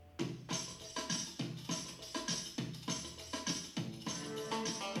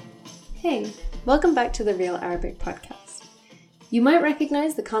Hey, welcome back to the Real Arabic podcast. You might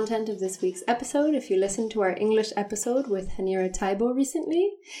recognize the content of this week's episode if you listened to our English episode with Hanira Taibo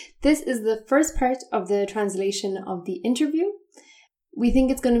recently. This is the first part of the translation of the interview. We think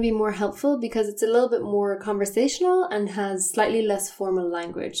it's going to be more helpful because it's a little bit more conversational and has slightly less formal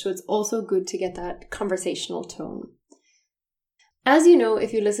language, so it's also good to get that conversational tone. As you know,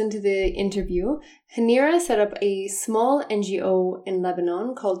 if you listen to the interview, Hanira set up a small NGO in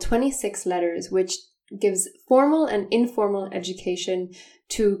Lebanon called 26 Letters, which gives formal and informal education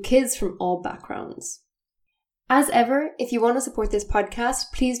to kids from all backgrounds. As ever, if you want to support this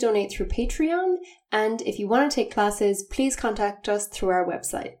podcast, please donate through Patreon, and if you want to take classes, please contact us through our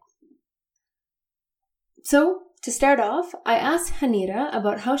website. So, to start off, I asked Hanira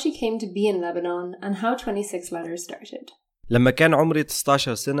about how she came to be in Lebanon and how 26 Letters started. لما كان عمري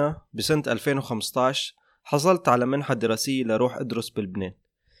 16 سنة بسنة 2015 حصلت على منحة دراسية لروح أدرس بلبنان.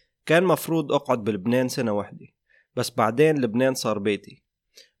 كان مفروض أقعد بلبنان سنة واحدة، بس بعدين لبنان صار بيتي.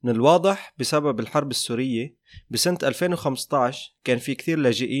 من الواضح بسبب الحرب السورية بسنة 2015 كان في كثير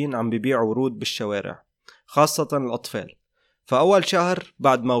لاجئين عم بيبيعوا ورود بالشوارع، خاصة الأطفال. فأول شهر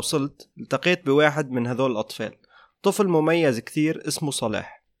بعد ما وصلت التقيت بواحد من هذول الأطفال، طفل مميز كثير اسمه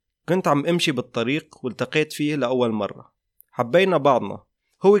صلاح. كنت عم أمشي بالطريق والتقيت فيه لأول مرة. حبينا بعضنا.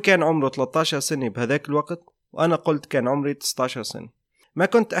 هو كان عمره 13 سنة بهذاك الوقت، وأنا قلت كان عمري 19 سنة. ما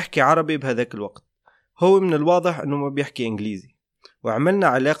كنت أحكي عربي بهذاك الوقت. هو من الواضح أنه ما بيحكي إنجليزي، وعملنا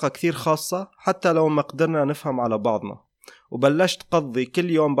علاقة كثير خاصة حتى لو ما قدرنا نفهم على بعضنا. وبلشت قضي كل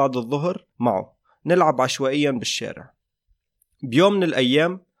يوم بعد الظهر معه نلعب عشوائيا بالشارع. بيوم من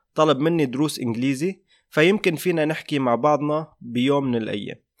الأيام طلب مني دروس إنجليزي، فيمكن فينا نحكي مع بعضنا بيوم من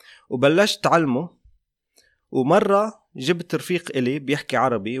الأيام، وبلشت تعلمه. ومرة جبت رفيق إلي بيحكي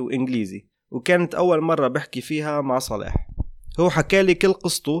عربي وإنجليزي، وكانت أول مرة بحكي فيها مع صلاح. هو حكالي كل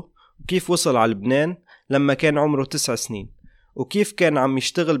قصته وكيف وصل على لبنان لما كان عمره 9 سنين، وكيف كان عم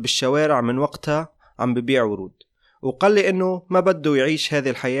يشتغل بالشوارع من وقتها عم ببيع ورود. وقال لي إنه ما بده يعيش هذه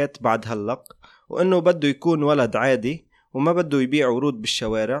الحياة بعد هلق، وإنه بده يكون ولد عادي وما بده يبيع ورود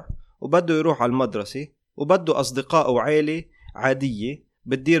بالشوارع، وبده يروح على المدرسة، وبده أصدقاء وعائلة عادية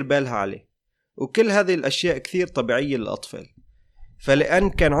بتدير بالها عليه. وكل هذه الأشياء كثير طبيعية للأطفال. فلأن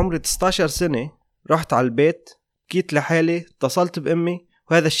كان عمري 16 سنة رحت على البيت، كيت لحالي، اتصلت بأمي،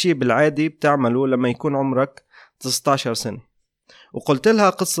 وهذا الشيء بالعادي بتعمله لما يكون عمرك 16 سنة. وقلت لها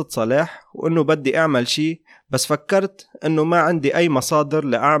قصة صلاح وأنه بدي أعمل شيء، بس فكرت أنه ما عندي أي مصادر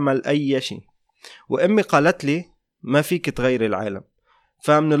لأعمل أي شيء. وأمي قالت لي ما فيك تغير العالم.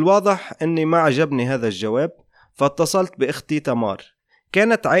 فمن الواضح أني ما عجبني هذا الجواب، فاتصلت بأختي تمار،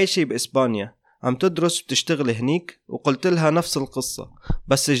 كانت عايشة بإسبانيا عم تدرس وتشتغل هنيك، وقلت لها نفس القصة،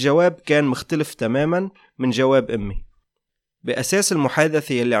 بس الجواب كان مختلف تماما من جواب أمي. بأساس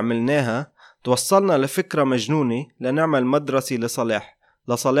المحادثة اللي عملناها توصلنا لفكرة مجنونة لنعمل مدرسة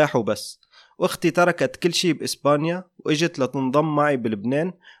لصلاح وبس. واختي تركت كل شيء بإسبانيا وإجت لتنضم معي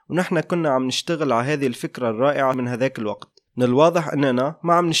بلبنان، ونحن كنا عم نشتغل على هذه الفكرة الرائعة من هذاك الوقت. من الواضح أننا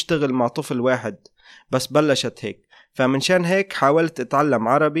ما عم نشتغل مع طفل واحد بس، بلشت هيك. فمنشان هيك حاولت أتعلم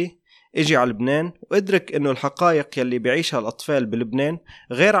عربي، اجي على لبنان وادرك انه الحقائق يلي بيعيشها الاطفال بلبنان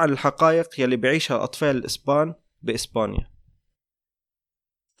غير عن الحقائق يلي بيعيشها الاطفال الاسبان باسبانيا.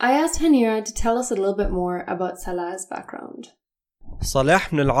 I asked Hanira to tell us a little bit more about Salah's background.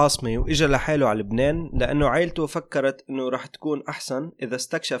 صلاح من العاصمة واجا لحاله على لبنان لانه عائلته فكرت انه رح تكون احسن اذا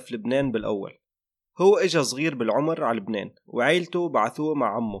استكشف لبنان بالاول. هو اجا صغير بالعمر على لبنان، وعائلته بعثوه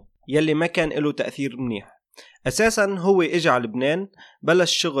مع عمه يلي ما كان له تأثير منيح. أساساً هو إجا على لبنان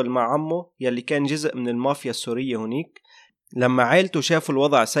بلش شغل مع عمه يلي كان جزء من المافيا السورية هناك. لما عائلته شافوا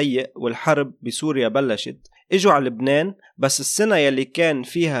الوضع سيء والحرب بسوريا بلشت، إجوا على لبنان. بس السنة يلي كان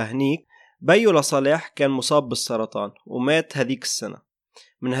فيها هنيك بيو لصلاح كان مصاب بالسرطان ومات هذيك السنة.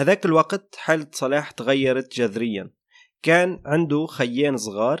 من هذاك الوقت حالة صلاح تغيرت جذرياً. كان عنده خيين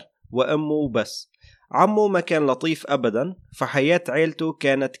صغار وأمه وبس. عمه ما كان لطيف أبداً، فحياة عيلته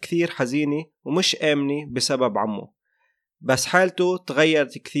كانت كثير حزينة ومش آمنة بسبب عمه. بس حالته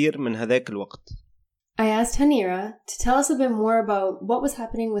تغيرت كثير من هذاك الوقت. I asked Hanira to tell us a bit more about what was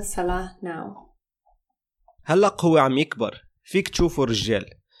happening with Salah now. هلق هو عم يكبر، فيك تشوفه رجال.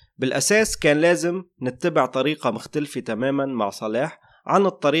 بالأساس كان لازم نتبع طريقة مختلفة تماماً مع صلاح عن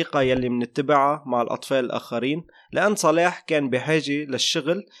الطريقة يلي منتبعها مع الأطفال الآخرين، لأن صلاح كان بحاجة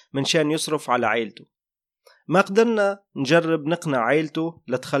للشغل منشان يصرف على عائلته. ما قدرنا نجرب نقنع عائلته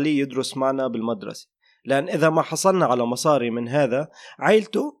لتخليه يدرس معنا بالمدرسة، لأن إذا ما حصلنا على مصاري من هذا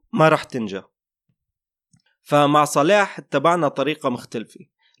عائلته ما رح تنجح. فمع صلاح اتبعنا طريقة مختلفة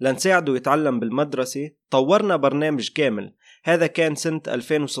لنساعده يتعلم بالمدرسة. طورنا برنامج كامل هذا كان سنة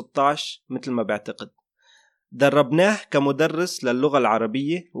 2016 مثل ما بعتقد. دربناه كمدرس للغة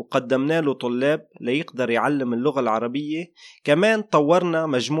العربية وقدمنا له طلاب ليقدر يعلم اللغة العربية. كمان طورنا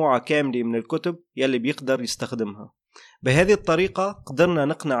مجموعة كاملة من الكتب يلي بيقدر يستخدمها. بهذه الطريقة قدرنا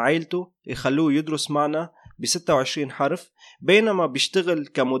نقنع عائلته يخلوه يدرس معنا ب26 حرف، بينما بيشتغل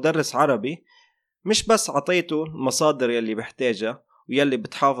كمدرس عربي. مش بس عطيته المصادر يلي بيحتاجها ويلي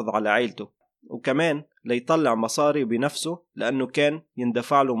بتحافظ على عائلته، وكمان ليطلع مصاري بنفسه لأنه كان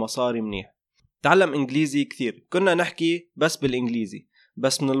يندفع له مصاري منيح. تعلم إنجليزي كثير، كنا نحكي بس بالإنجليزي،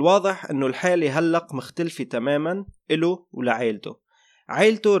 بس من الواضح أنه الحالة هلق مختلفة تماما إله ولعائلته.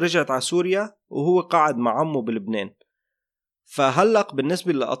 عائلته رجعت على سوريا وهو قاعد مع عمه بلبنان. فهلق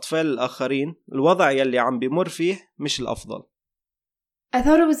بالنسبة للأطفال الآخرين الوضع يلي عم بيمر فيه مش الأفضل. I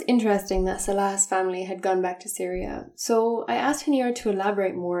thought it was interesting that Salah's family had gone back to Syria, so I asked Hanira to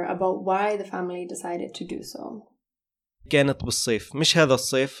elaborate more about why the family decided to do so. كانت بالصيف، مش هذا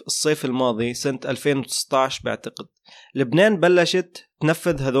الصيف الماضي سنة 2019 بعتقد. لبنان بلشت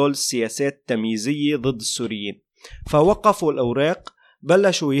تنفذ هذول السياسات التمييزية ضد السوريين، فوقفوا الأوراق،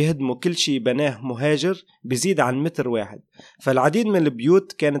 بلشوا يهدموا كل شيء بناه مهاجر بزيد عن متر واحد. فالعديد من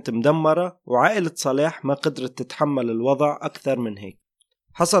البيوت كانت مدمرة، وعائلة صلاح ما قدرت تتحمل الوضع أكثر من هيك.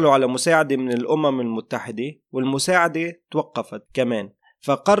 حصلوا على مساعدة من الأمم المتحدة، والمساعدة توقفت كمان،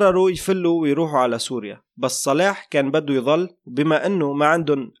 فقرروا يفلوا ويروحوا على سوريا. بس صلاح كان بده يظل، بما أنه ما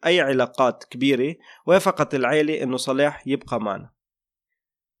عندهم أي علاقات كبيرة، وافقت العائلة أنه صلاح يبقى معنا.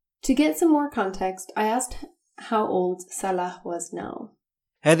 To get some more context, I asked how old Salah was now.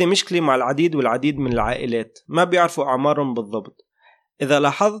 هذه مشكلة مع العديد من العائلات، ما بيعرفوا أعمارهم بالضبط. إذا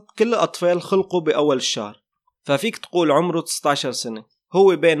لاحظت كل الأطفال خلقوا بأول الشهر، ففيك تقول عمره 19 سنة،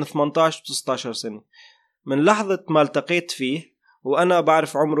 هو بين 18 و 19 سنة. من لحظة ما التقيت فيه وأنا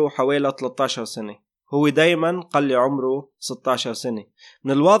بعرف عمره حوالي 13 سنة، هو دايما قال لي عمره 16 سنة.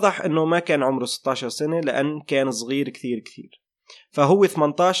 من الواضح أنه ما كان عمره 16 سنة لأن كان صغير كثير. فهو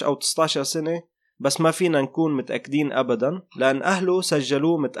 18 أو 19 سنة، بس ما فينا نكون متأكدين أبدا لأن أهله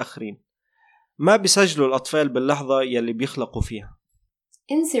سجلوه متأخرين. ما بيسجلوا الأطفال باللحظة يلي بيخلقوا فيها.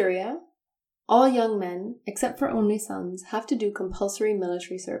 In Syria, all young men, except for only sons, have to do compulsory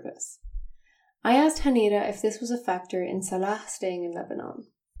military service. I asked Hanira if this was a factor in Salah staying in Lebanon.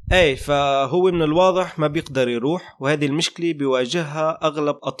 فهو من الواضح ما بيقدر يروح، وهذه المشكلة بيواجهها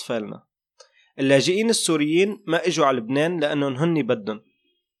أغلب أطفالنا. اللاجئين السوريين ما إجوا على لبنان لأنهم هني بدهم،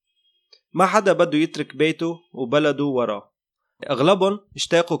 ما حدا بده يترك بيته وبلده وراه. أغلبهم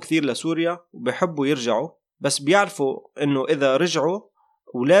اشتاقوا كثير لسوريا وبيحبوا يرجعوا، بس بيعرفوا إنه إذا رجعوا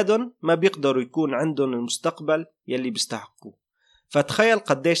أولادهم ما بيقدروا يكون عندهم المستقبل يلي بيستحقوه. فتخيل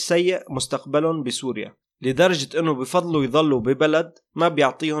قديش سيء مستقبلهم بسوريا، لدرجة إنه بفضلوا يضلوا ببلد ما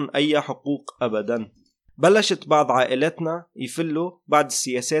بيعطيهم أي حقوق أبدا. بلشت بعض عائلاتنا يفلوا بعد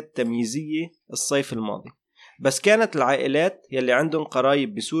السياسات التمييزية الصيف الماضي، بس كانت العائلات يلي عندهم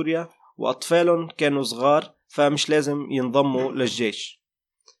قرايب بسوريا وأطفالهم كانوا صغار، فمش لازم ينضموا للجيش.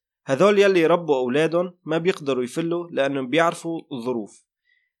 هذول يلي ربوا أولادهم ما بيقدروا يفلوا لأنهم بيعرفوا الظروف.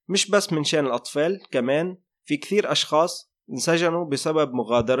 مش بس من شان الأطفال، كمان في كثير أشخاص انسجنوا بسبب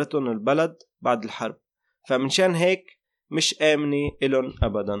مغادرتهم البلد بعد الحرب، فمن شان هيك مش آمنة إلهم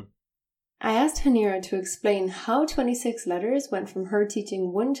أبدا. I asked Hanira to explain how 26 letters went from her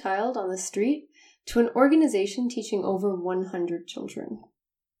teaching one child on the street to an organization teaching over 100 children.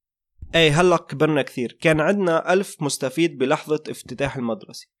 هلأ كبرنا كثير، كان عندنا 1000 مستفيد بلحظة افتتاح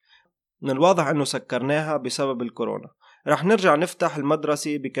المدرسة. من الواضح أنه سكرناها بسبب الكورونا. رح نرجع نفتح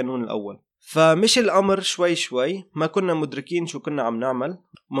المدرسة بكانون الأول، فمش الأمر شوي ما كنا مدركين شو كنا عم نعمل.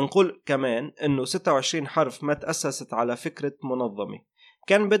 منقول كمان أنه 26 حرف ما تأسست على فكرة منظمة،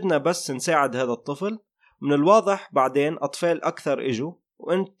 كان بدنا بس نساعد هذا الطفل. من الواضح بعدين أطفال أكثر إجوا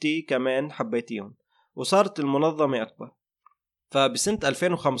وأنتي كمان حبيتيهم، وصارت المنظمة أكبر. فبسنة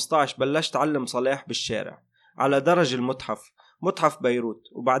 2015 بلشت أعلم صلاح بالشارع على درج متحف بيروت،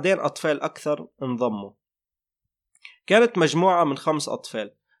 وبعدين أطفال أكثر انضموا. كانت مجموعة من 5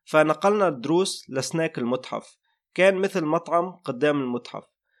 أطفال، فنقلنا الدروس لسناك المتحف، كان مثل مطعم قدام المتحف،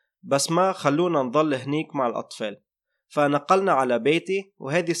 بس ما خلونا نظل هنيك مع الأطفال، فنقلنا على بيتي.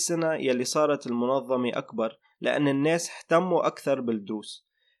 وهذه السنة يلي صارت المنظمة أكبر لأن الناس اهتموا أكثر بالدروس،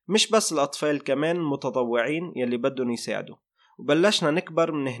 مش بس الأطفال، كمان المتطوعين يلي بدهم يساعدوا. وبلشنا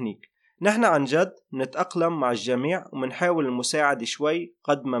نكبر من هنيك. نحن عن جد نتأقلم مع الجميع ومنحاول المساعدة شوي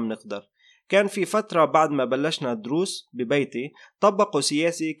قد ما بنقدر. كان في فترة بعد ما بلشنا الدروس ببيتي طبقوا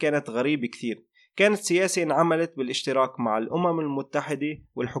سياسة كانت غريبة كثير. كانت سياسة انعملت بالاشتراك مع الأمم المتحدة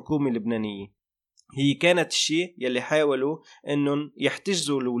والحكومة اللبنانية. هي كانت الشيء يلي حاولوا انهم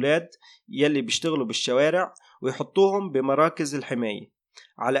يحتجزوا الأولاد يلي بيشتغلوا بالشوارع ويحطوهم بمراكز الحماية.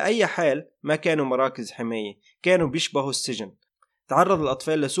 على أي حال ما كانوا مراكز حماية، كانوا بيشبهوا السجن. تعرض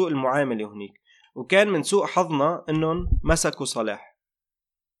الأطفال لسوء المعاملة هناك، وكان من سوء حظنا انهم مسكوا صلاح.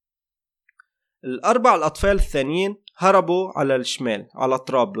 الأربع الأطفال الثانيين هربوا على الشمال على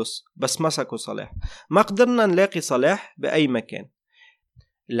طرابلس، بس مسكوا صلاح. ما قدرنا نلاقي صلاح بأي مكان.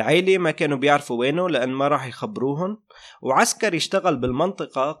 العيلة ما كانوا بيعرفوا وينه لأن ما راح يخبروهن، وعسكر يشتغل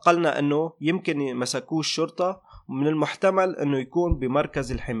بالمنطقة قالنا أنه يمكن مسكوه الشرطة ومن المحتمل أنه يكون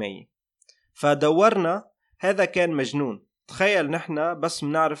بمركز الحماية. فدورنا، هذا كان مجنون. تخيل نحن بس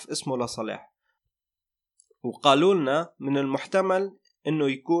منعرف اسمه لصلاح، وقالوا لنا من المحتمل أنه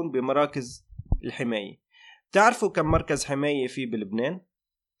يكون بمراكز الحماية. تعرفوا كم مركز حماية في بلبنان؟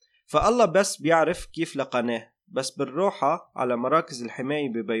 فالله بس بيعرف كيف لقناه. بس بالروحة على مراكز الحماية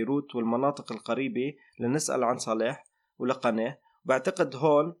ببيروت والمناطق القريبة لنسأل عن صلاح ولقناه. بعتقد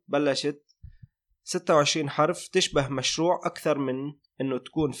هون بلشت 26 حرف تشبه مشروع أكثر من أنه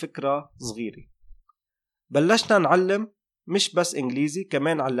تكون فكرة صغيرة. بلشنا نعلم مش بس إنجليزي،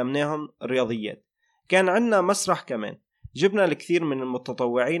 كمان علمناهم رياضيات. كان عندنا مسرح كمان. جبنا الكثير من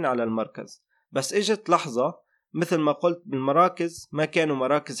المتطوعين على المركز. بس اجت لحظة، مثل ما قلت بالمراكز ما كانوا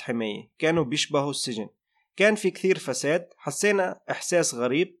مراكز حماية، كانوا بيشبهوا السجن. كان في كثير فساد. حسينا إحساس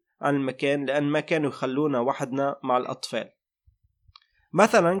غريب عن المكان لأن ما كانوا يخلونا وحدنا مع الأطفال.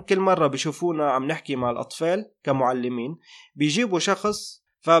 مثلا كل مرة بيشوفونا عم نحكي مع الأطفال كمعلمين بيجيبوا شخص،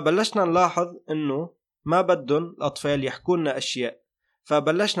 فبلشنا نلاحظ إنه ما بدهم الأطفال يحكونا أشياء.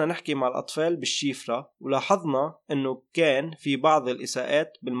 فبلشنا نحكي مع الأطفال بالشيفرة، ولاحظنا إنه كان في بعض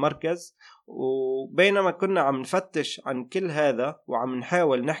الإساءات بالمركز. وبينما كنا عم نفتش عن كل هذا وعم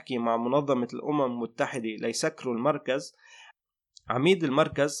نحاول نحكي مع منظمة الأمم المتحدة ليسكروا المركز، عميد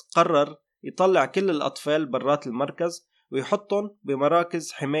المركز قرر يطلع كل الأطفال برات المركز ويحطهم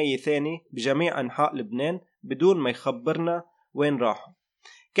بمراكز حماية ثاني بجميع أنحاء لبنان بدون ما يخبرنا وين راحوا.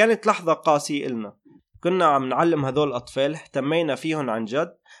 كانت لحظة قاسية إلنا. كنا عم نعلم هذول الأطفال، اهتمينا فيهم عن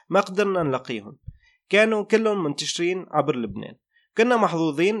جد، ما قدرنا نلاقيهم. كانوا كلهم منتشرين عبر لبنان. كنا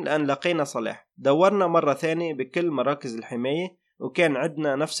محظوظين لأن لقينا صلاح. دورنا مرة ثانية بكل مراكز الحماية وكان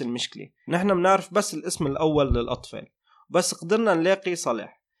عندنا نفس المشكلة. نحن بنعرف بس الاسم الأول للأطفال، بس قدرنا نلاقي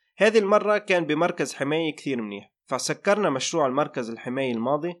صلاح. هذه المرة كان بمركز حماية كثير منيح. فسكرنا مشروع المركز الحماية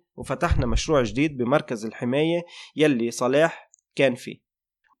الماضي وفتحنا مشروع جديد بمركز الحماية يلي صلاح كان فيه.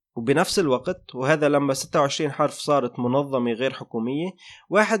 وبنفس الوقت، وهذا لما 26 حرف صارت منظمة غير حكومية،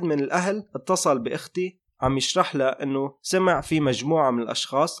 واحد من الأهل اتصل بأختي عم يشرح لها أنه سمع في مجموعة من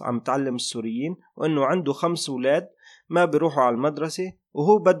الأشخاص عم تعلم السوريين، وأنه عنده 5 أولاد ما بيروحوا على المدرسة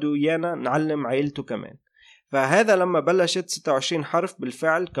وهو بده إيانا نعلم عائلته كمان. فهذا لما بلشت 26 حرف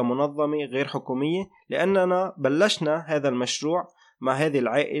بالفعل كمنظمة غير حكومية، لأننا بلشنا هذا المشروع مع هذه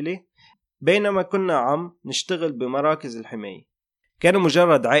العائلة بينما كنا عم نشتغل بمراكز الحماية. كانوا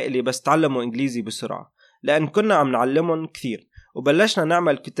مجرد عائلة بس تعلموا إنجليزي بسرعة لأن كنا عم نعلمهم كثير، وبلشنا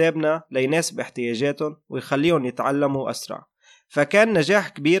نعمل كتابنا ليناسب احتياجاتهم ويخليهم يتعلموا أسرع. فكان نجاح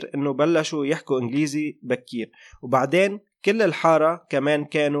كبير إنه بلشوا يحكوا إنجليزي بكير. وبعدين كل الحارة كمان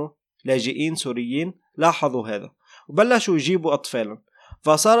كانوا لاجئين سوريين لاحظوا هذا وبلشوا يجيبوا أطفالهم.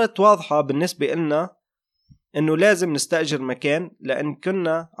 فصارت واضحة بالنسبة لنا إنه لازم نستأجر مكان، لأن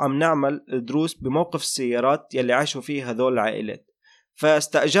كنا عم نعمل دروس بموقف السيارات يلي عاشوا فيه هذول العائلات.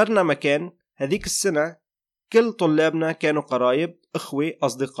 فاستأجرنا مكان. هذيك السنة كل طلابنا كانوا قرايب، أخوة،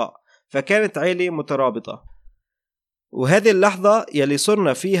 أصدقاء، فكانت عائلة مترابطة. وهذه اللحظة يلي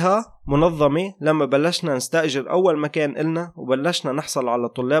صرنا فيها منظمة لما بلشنا نستأجر أول مكان إلنا وبلشنا نحصل على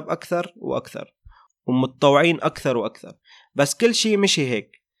طلاب أكثر وأكثر ومتطوعين أكثر وأكثر. بس كل شيء مشي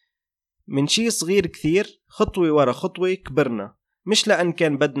هيك من شيء صغير كثير، خطوة ورا خطوة كبرنا، مش لأن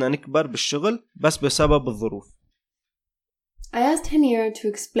كان بدنا نكبر بالشغل بس بسبب الظروف. I asked Hanira to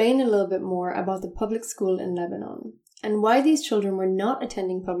explain a little bit more about the public school in Lebanon and why these children were not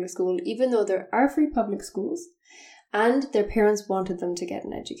attending public school even though there are free public schools and their parents wanted them to get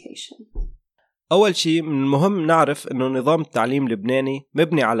an education. أول شيء من المهم نعرف أنه نظام التعليم اللبناني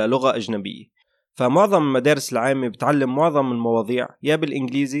مبني على لغة أجنبية، فمعظم المدارس العامة بتعلم معظم المواضيع يا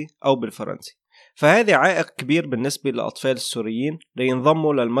بالإنجليزي أو بالفرنسي. فهذا عائق كبير بالنسبة للأطفال السوريين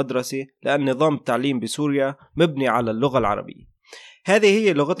لينضموا للمدرسة لأن نظام التعليم بسوريا مبني على اللغة العربية، هذه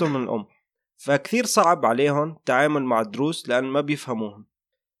هي لغتهم الأم. فكثير صعب عليهم التعامل مع الدروس لأن ما بيفهموهم.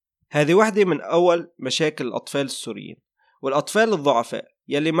 هذه واحدة من أول مشاكل الأطفال السوريين. والأطفال الضعفاء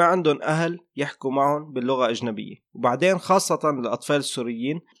يلي ما عندهم أهل يحكوا معهم باللغة أجنبية، وبعدين خاصة الأطفال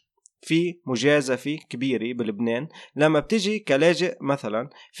السوريين في مجازفة كبيرة بلبنان. لما بتجي كلاجئ مثلا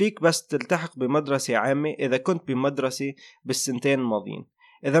فيك بس تلتحق بمدرسة عامة إذا كنت بمدرسة بالسنتين الماضيين.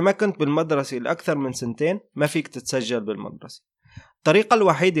 إذا ما كنت بالمدرسة لأكثر من سنتين ما فيك تتسجل بالمدرسة. الطريقة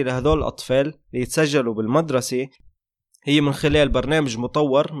الوحيدة لهذول الأطفال ليتسجلوا بالمدرسة هي من خلال برنامج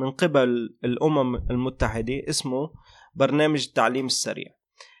مطور من قبل الأمم المتحدة اسمه برنامج التعليم السريع.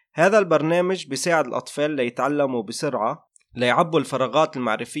 هذا البرنامج بيساعد الأطفال ليتعلموا بسرعة، ليعبوا الفراغات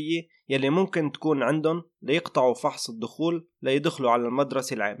المعرفية يلي ممكن تكون عندهم ليقطعوا فحص الدخول ليدخلوا على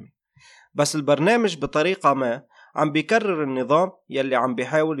المدرسة العامة. بس البرنامج بطريقة ما عم بيكرر النظام يلي عم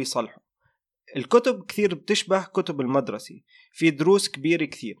بيحاول يصلحه. الكتب كثير بتشبه كتب المدرسة، في دروس كبيرة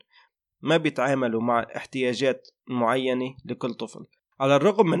كثير ما بيتعاملوا مع احتياجات معينة لكل طفل، على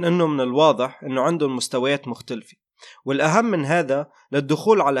الرغم من أنه من الواضح أنه عندهم مستويات مختلفة. والأهم من هذا،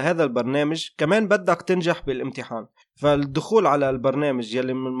 للدخول على هذا البرنامج كمان بدك تنجح بالامتحان. فالدخول على البرنامج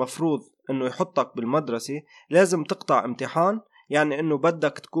يلي من المفروض أنه يحطك بالمدرسة لازم تقطع امتحان، يعني أنه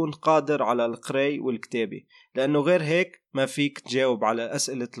بدك تكون قادر على القراءة والكتابة، لأنه غير هيك ما فيك تجاوب على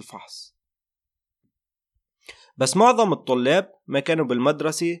أسئلة الفحص. بس معظم الطلاب ما كانوا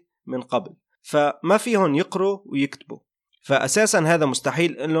بالمدرسة من قبل، فما فيهم يقروا ويكتبوا، فأساسا هذا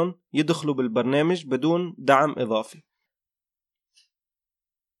مستحيل إنهم يدخلوا بالبرنامج بدون دعم إضافي.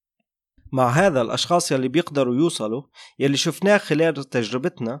 مع هذا الأشخاص يلي بيقدروا يوصلوا، يلي شفناه خلال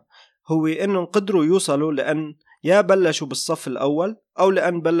تجربتنا، هو إنهم قدروا يوصلوا لأن يا بلشوا بالصف الأول أو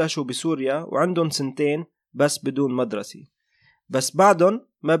لأن بلشوا بسوريا وعندهم سنتين بس بدون مدرسة، بس بعدهم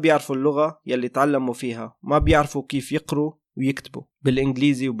ما بيعرفوا اللغة يلي تعلموا فيها، ما بيعرفوا كيف يقروا ويكتبوا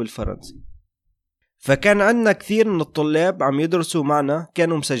بالإنجليزي وبالفرنسي. فكان عندنا كثير من الطلاب عم يدرسوا معنا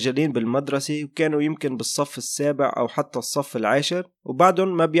كانوا مسجلين بالمدرسة وكانوا يمكن بالصف السابع أو حتى الصف العاشر،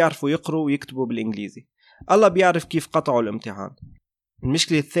 وبعدهم ما بيعرفوا يقروا ويكتبوا بالإنجليزي. الله بيعرف كيف قطعوا الامتحان.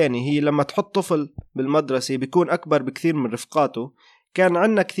 المشكلة الثانية هي لما تحط طفل بالمدرسة بيكون أكبر بكثير من رفقاته. كان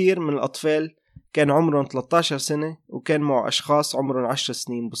عندنا كثير من الأطفال كان عمرهم 13 سنة وكان معه أشخاص عمرهم 10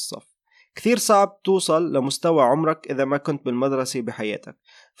 سنين بالصف. كثير صعب توصل لمستوى عمرك إذا ما كنت بالمدرسة بحياتك.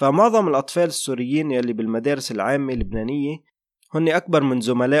 فمعظم الأطفال السوريين يلي بالمدارس العامة اللبنانية هن أكبر من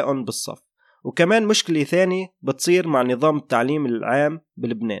زملائهم بالصف. وكمان مشكلة ثانية بتصير مع نظام التعليم العام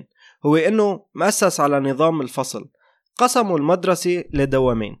بلبنان، هو إنه مؤسس على نظام الفصل. قسموا المدرسة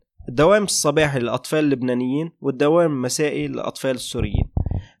لدوامين، الدوام الصباحي للأطفال اللبنانيين والدوام المسائي للأطفال السوريين.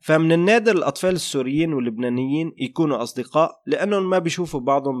 فمن النادر الأطفال السوريين واللبنانيين يكونوا أصدقاء لأنهم ما بيشوفوا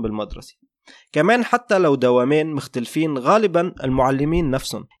بعضهم بالمدرسة. كمان حتى لو دوامين مختلفين، غالبا المعلمين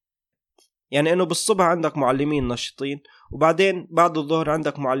نفسهم، يعني أنه بالصبح عندك معلمين نشطين وبعدين بعد الظهر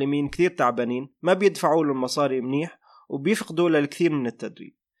عندك معلمين كثير تعبانين ما بيدفعوا لهم مصاري منيح وبيفقدوا للكثير من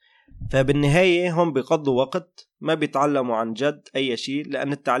التدريب. فبالنهاية هم بيقضوا وقت ما بيتعلموا عن جد أي شيء،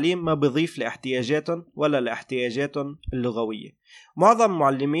 لأن التعليم ما بيضيف لاحتياجاتهم ولا لاحتياجاتهم اللغوية. معظم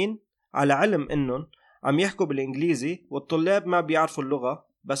المعلمين على علم إنهم عم يحكوا بالإنجليزي والطلاب ما بيعرفوا اللغة،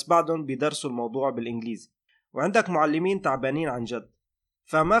 بس بعدهم بيدرسوا الموضوع بالإنجليزي. وعندك معلمين تعبانين عن جد،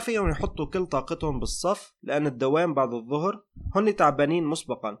 فما فيهم يحطوا كل طاقتهم بالصف لأن الدوام بعد الظهر هن تعبانين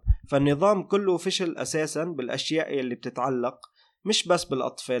مسبقا. فالنظام كله فشل أساسا بالأشياء اللي بتتعلق مش بس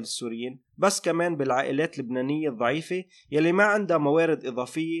بالأطفال السوريين، بس كمان بالعائلات اللبنانية الضعيفة يلي ما عندها موارد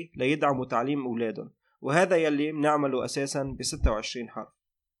إضافية ليدعموا تعليم أولادهم، وهذا يلي بنعمله أساساً ب26 حرف.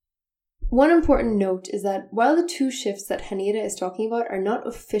 One important note is that while the two shifts that Hanira is talking about are not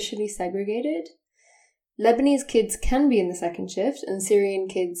officially segregated, Lebanese kids can be in the second shift and Syrian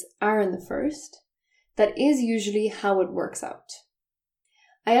kids are in the first. That is usually how it works out.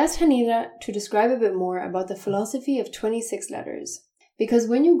 I asked Hanira to describe a bit more about the philosophy of 26 letters, because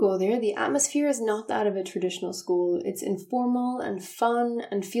when you go there, the atmosphere is not that of a traditional school. It's informal and fun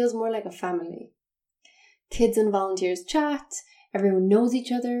and feels more like a family. Kids and volunteers chat, everyone knows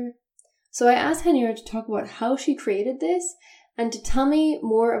each other. So I asked Hanira to talk about how she created this and to tell me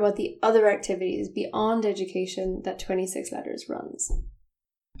more about the other activities beyond education that 26 letters runs.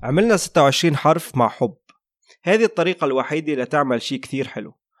 عملنا 26 حرف مع حب. هذه الطريقة الوحيدة لتعمل شيء كثير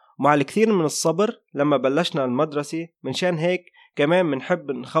حلو، ومع الكثير من الصبر لما بلشنا المدرسة. منشان هيك كمان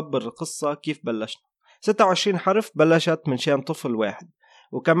منحب نخبر القصة كيف بلشنا. 26 حرف بلشت منشان طفل واحد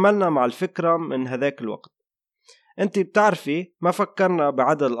وكملنا مع الفكرة من هذاك الوقت. انت بتعرفي ما فكرنا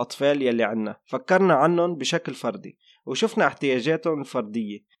بعدد الأطفال يلي عنا، فكرنا عنهم بشكل فردي وشفنا احتياجاتهم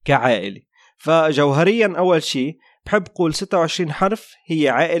الفردية كعائلة. فجوهريا أول شيء بحب قول 26 حرف هي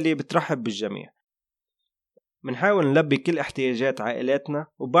عائلة بترحب بالجميع. منحاول نلبي كل احتياجات عائلاتنا،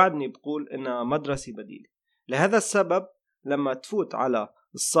 وبعدني بقول إنها مدرسة بديلة. لهذا السبب لما تفوت على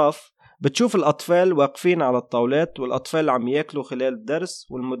الصف بتشوف الأطفال واقفين على الطاولات، والأطفال عم يأكلوا خلال الدرس،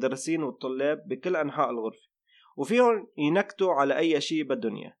 والمدرسين والطلاب بكل أنحاء الغرفة وفيهم ينكتوا على أي شيء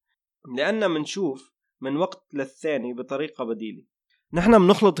بدهم إياه، لأننا منشوف من وقت للثاني بطريقة بديلة. نحن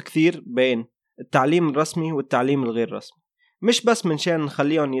بنخلط كثير بين التعليم الرسمي والتعليم الغير رسمي، مش بس منشان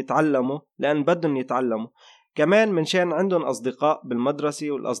نخليهم يتعلموا لأن بدهم يتعلموا، كمان منشان عندهم أصدقاء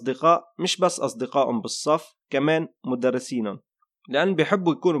بالمدرسة، والأصدقاء مش بس أصدقائهم بالصف، كمان مدرسينهم، لأن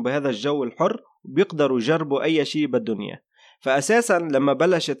بيحبوا يكونوا بهذا الجو الحر وبيقدروا يجربوا أي شيء بدهم إياه. فأساسا لما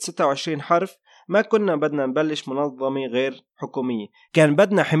بلشت 26 حرف ما كنا بدنا نبلش منظمة غير حكومية، كان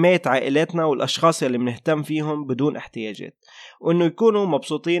بدنا حماية عائلاتنا والأشخاص اللي بنهتم فيهم بدون احتياجات، وإنه يكونوا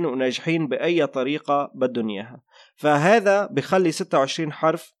مبسوطين وناجحين بأي طريقة بدهم إياها. فهذا بيخلي 26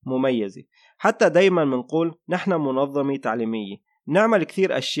 حرف مميزة. حتى دايما منقول نحن منظمة تعليمية نعمل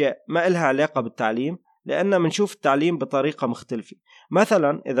كثير أشياء ما إلها علاقة بالتعليم، لأننا منشوف التعليم بطريقة مختلفة.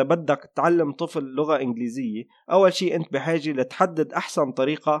 مثلا إذا بدك تعلم طفل لغة إنجليزية، أول شيء أنت بحاجة لتحدد أحسن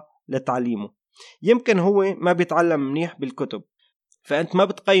طريقة لتعليمه. يمكن هو ما بيتعلم منيح بالكتب، فأنت ما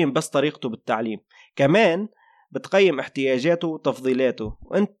بتقيم بس طريقته بالتعليم، كمان بتقيم احتياجاته وتفضيلاته،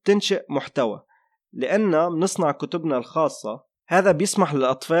 وأنت تنشئ محتوى. لأننا بنصنع كتبنا الخاصة، هذا بيسمح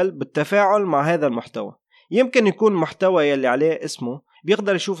للأطفال بالتفاعل مع هذا المحتوى. يمكن يكون محتوى يلي عليه اسمه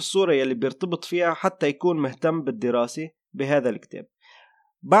بيقدر يشوف الصورة يلي بيرتبط فيها حتى يكون مهتم بالدراسة بهذا الكتاب.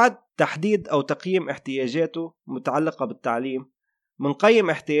 بعد تحديد أو تقييم احتياجاته متعلقة بالتعليم، منقيم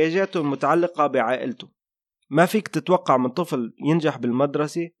احتياجاته المتعلقة بعائلته. ما فيك تتوقع من طفل ينجح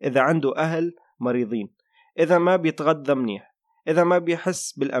بالمدرسة إذا عنده أهل مريضين، إذا ما بيتغذى منيح، إذا ما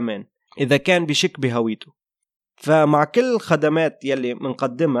بيحس بالأمان، إذا كان بيشك بهويته. فمع كل الخدمات يلي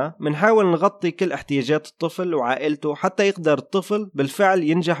منقدمها منحاول نغطي كل احتياجات الطفل وعائلته حتى يقدر الطفل بالفعل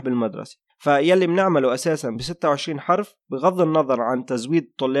ينجح بالمدرسة. فيلي بنعمله أساسا ب26 حرف بغض النظر عن تزويد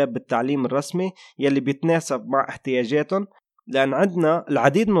الطلاب بالتعليم الرسمي يلي بيتناسب مع احتياجاتهم، لأن عندنا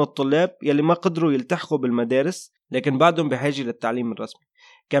العديد من الطلاب يلي ما قدروا يلتحقوا بالمدارس لكن بعدهم بحاجة للتعليم الرسمي.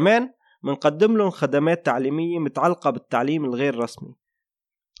 كمان منقدم لهم خدمات تعليمية متعلقة بالتعليم الغير رسمي،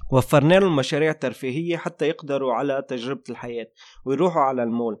 وفرنا لهم مشاريع ترفيهية حتى يقدروا على تجربة الحياة ويروحوا على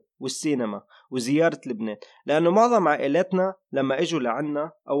المول والسينما وزيارة لبنان، لأنه معظم عائلاتنا لما اجوا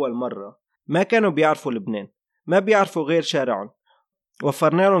لعنا أول مرة ما كانوا بيعرفوا لبنان، ما بيعرفوا غير شارعهم.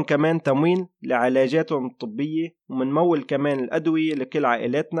 وفرنا لهم كمان تمويل لعلاجاتهم الطبية، ومنمول كمان الأدوية لكل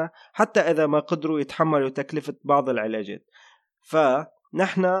عائلاتنا حتى إذا ما قدروا يتحملوا تكلفة بعض العلاجات،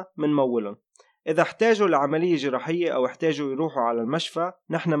 فنحن منمولهم. إذا احتاجوا لعملية جراحية أو احتاجوا يروحوا على المشفى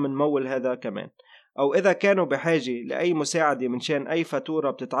نحن منمول هذا كمان، أو إذا كانوا بحاجة لأي مساعدة من شان أي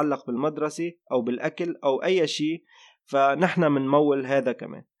فاتورة بتتعلق بالمدرسة أو بالأكل أو أي شيء فنحن منمول هذا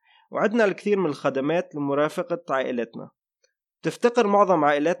كمان. وعدنا الكثير من الخدمات لمرافقة عائلاتنا. تفتقر معظم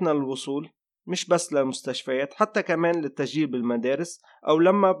عائلاتنا للوصول مش بس للمستشفيات، حتى كمان للتسجيل بالمدارس، أو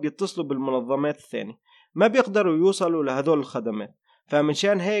لما بيتصلوا بالمنظمات الثانية ما بيقدروا يوصلوا لهذول الخدمات،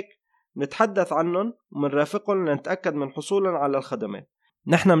 فمنشان هيك نتحدث عنهم ومنرافقهم لنتأكد من حصولهم على الخدمات.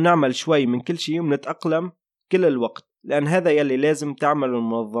 نحن بنعمل شوي من كل شيء ومنتأقلم كل الوقت، لأن هذا يلي لازم تعمل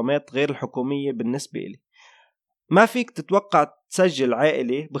المنظمات غير الحكومية بالنسبة لي. ما فيك تتوقع تسجل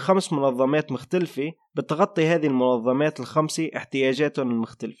عائلة ب5 منظمات مختلفة بتغطي هذه المنظمات ال5 احتياجاتهم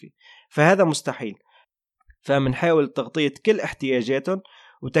المختلفة، فهذا مستحيل. فمنحاول تغطية كل احتياجاتهم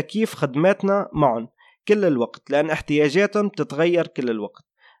وتكييف خدماتنا معهم كل الوقت، لأن احتياجاتهم تتغير كل الوقت.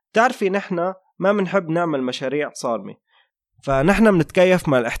 تعرفي نحن ما منحب نعمل مشاريع صارمة، فنحن بنتكيف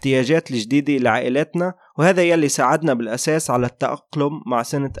مع الاحتياجات الجديدة لعائلاتنا، وهذا يلي ساعدنا بالأساس على التأقلم مع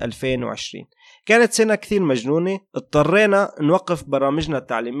سنة 2020. كانت سنة كثير مجنونة، اضطرينا نوقف برامجنا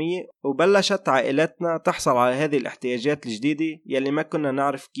التعليمية وبلشت عائلاتنا تحصل على هذه الاحتياجات الجديدة يلي ما كنا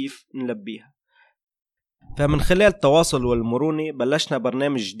نعرف كيف نلبيها. فمن خلال التواصل والمرونة بلشنا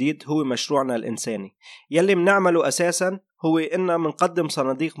برنامج جديد هو مشروعنا الإنساني. يلي منعمله أساسا هو إننا منقدم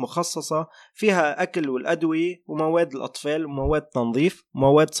صناديق مخصصة فيها أكل والأدوية ومواد الأطفال ومواد تنظيف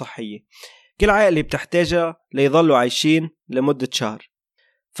ومواد صحية كل عائلة بتحتاجها ليظلوا عايشين لمدة شهر.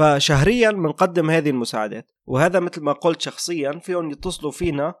 فشهريا منقدم هذه المساعدات، وهذا مثل ما قلت شخصيا فيهم يتصلوا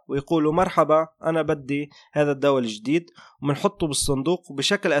فينا ويقولوا مرحبا أنا بدي هذا الدواء الجديد، ومنحطه بالصندوق.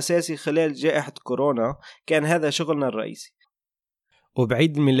 وبشكل أساسي خلال جائحة كورونا كان هذا شغلنا الرئيسي.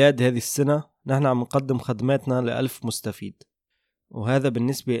 وبعيد الميلاد هذه السنة نحن عم نقدم خدماتنا ل1000 مستفيد، وهذا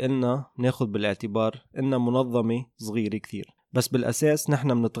بالنسبة لنا ناخد بالاعتبار إننا منظمة صغيرة كثير، بس بالأساس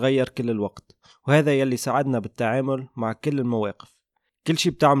نحن بنتغير كل الوقت، وهذا يلي ساعدنا بالتعامل مع كل المواقف. كل شي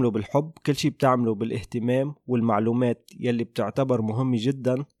بتعمله بالحب، كل شي بتعمله بالاهتمام والمعلومات يلي بتعتبر مهمة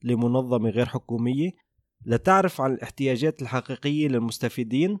جدا لمنظمة غير حكومية لتعرف عن الاحتياجات الحقيقية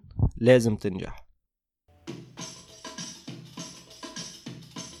للمستفيدين لازم تنجح.